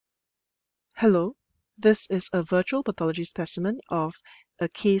Hello, this is a virtual pathology specimen of a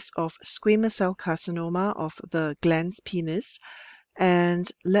case of squamous cell carcinoma of the glans penis. And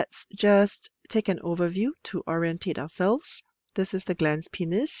let's just take an overview to orientate ourselves. This is the glans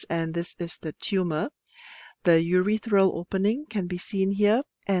penis and this is the tumor. The urethral opening can be seen here.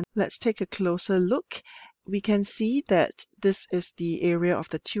 And let's take a closer look. We can see that this is the area of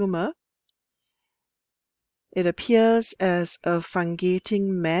the tumor. It appears as a fungating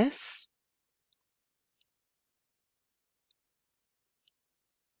mass.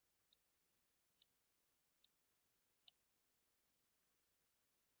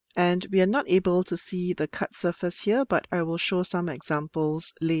 And we are not able to see the cut surface here, but I will show some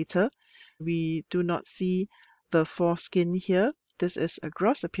examples later. We do not see the foreskin here. This is a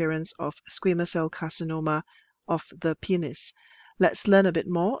gross appearance of squamous cell carcinoma of the penis. Let's learn a bit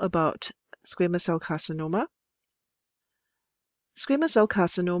more about squamous cell carcinoma. Squamous cell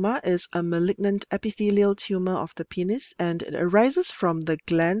carcinoma is a malignant epithelial tumor of the penis, and it arises from the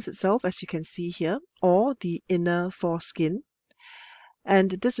glans itself, as you can see here, or the inner foreskin.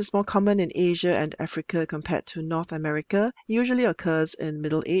 And this is more common in Asia and Africa compared to North America. Usually occurs in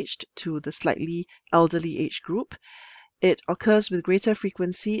middle-aged to the slightly elderly age group. It occurs with greater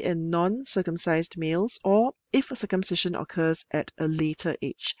frequency in non-circumcised males, or if a circumcision occurs at a later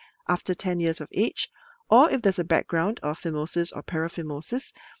age, after 10 years of age, or if there's a background of phimosis or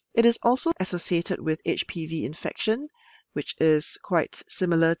paraphimosis. It is also associated with HPV infection, which is quite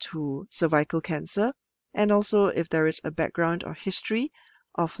similar to cervical cancer. And also if there is a background or history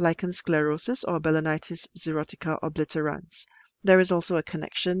of lichen sclerosis or Balanitis xerotica obliterans. There is also a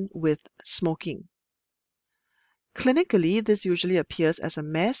connection with smoking. Clinically, this usually appears as a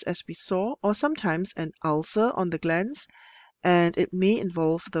mass, as we saw, or sometimes an ulcer on the glans, and it may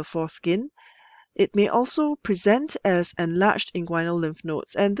involve the foreskin. It may also present as enlarged inguinal lymph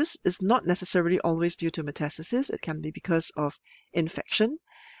nodes, and this is not necessarily always due to metastasis. It can be because of infection.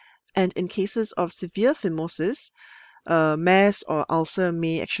 And in cases of severe phimosis, mass or ulcer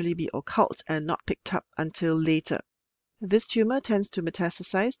may actually be occult and not picked up until later. This tumor tends to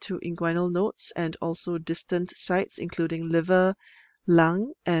metastasize to inguinal nodes and also distant sites, including liver,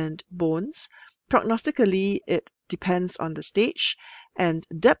 lung, and bones. Prognostically, it depends on the stage, and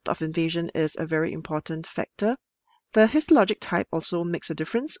depth of invasion is a very important factor. The histologic type also makes a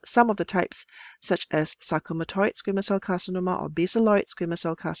difference. Some of the types, such as sarcomatoid squamous cell carcinoma or basaloid squamous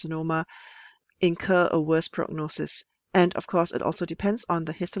cell carcinoma, incur a worse prognosis. And of course, it also depends on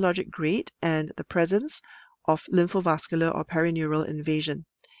the histologic grade and the presence of lymphovascular or perineural invasion.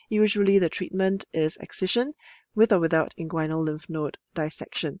 Usually, the treatment is excision with or without inguinal lymph node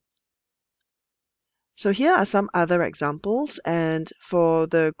dissection. So here are some other examples, and for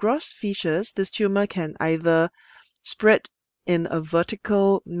the gross features, this tumor can either spread in a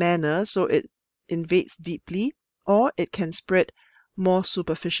vertical manner, so it invades deeply, or it can spread more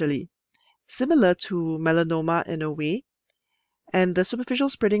superficially, similar to melanoma in a way. And the superficial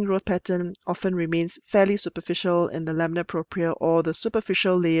spreading growth pattern often remains fairly superficial in the lamina propria or the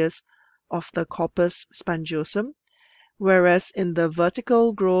superficial layers of the corpus spongiosum, whereas in the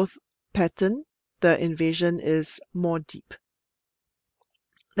vertical growth pattern, the invasion is more deep.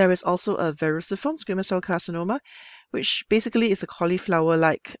 There is also a verruciform squamous cell carcinoma, which basically is a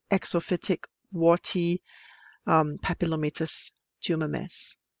cauliflower-like exophytic warty papillomatous tumor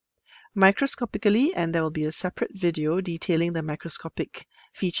mass. Microscopically, and there will be a separate video detailing the microscopic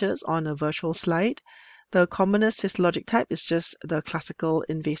features on a virtual slide, the commonest histologic type is just the classical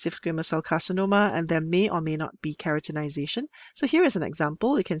invasive squamous cell carcinoma, and there may or may not be keratinization. So here is an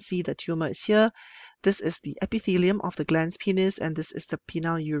example. You can see the tumor is here. This is the epithelium of the glans penis, and this is the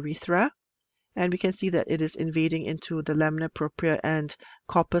penile urethra. And we can see that it is invading into the lamina propria and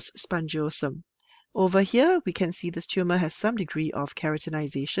corpus spongiosum. Over here, we can see this tumor has some degree of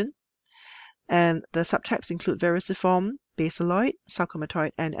keratinization. And the subtypes include verruciform, basaloid,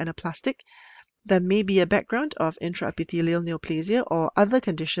 sarcomatoid, and anaplastic. There may be a background of intraepithelial neoplasia or other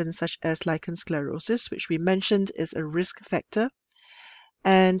conditions such as lichen sclerosis, which we mentioned is a risk factor,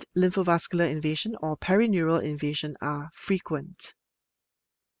 and lymphovascular invasion or perineural invasion are frequent.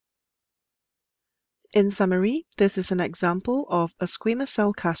 In summary, this is an example of a squamous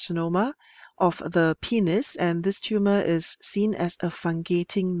cell carcinoma of the penis, and this tumor is seen as a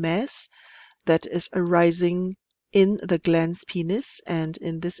fungating mass that is arising in the glans penis, and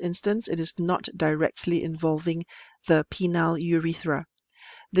in this instance it is not directly involving the penile urethra.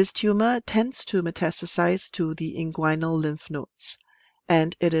 This tumor tends to metastasize to the inguinal lymph nodes,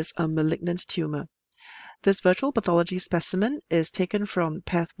 and it is a malignant tumor. This virtual pathology specimen is taken from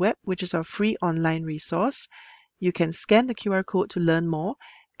Pathweb, which is our free online resource. You can scan the QR code to learn more,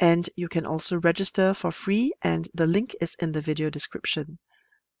 and you can also register for free, and the link is in the video description.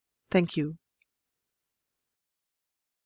 Thank you.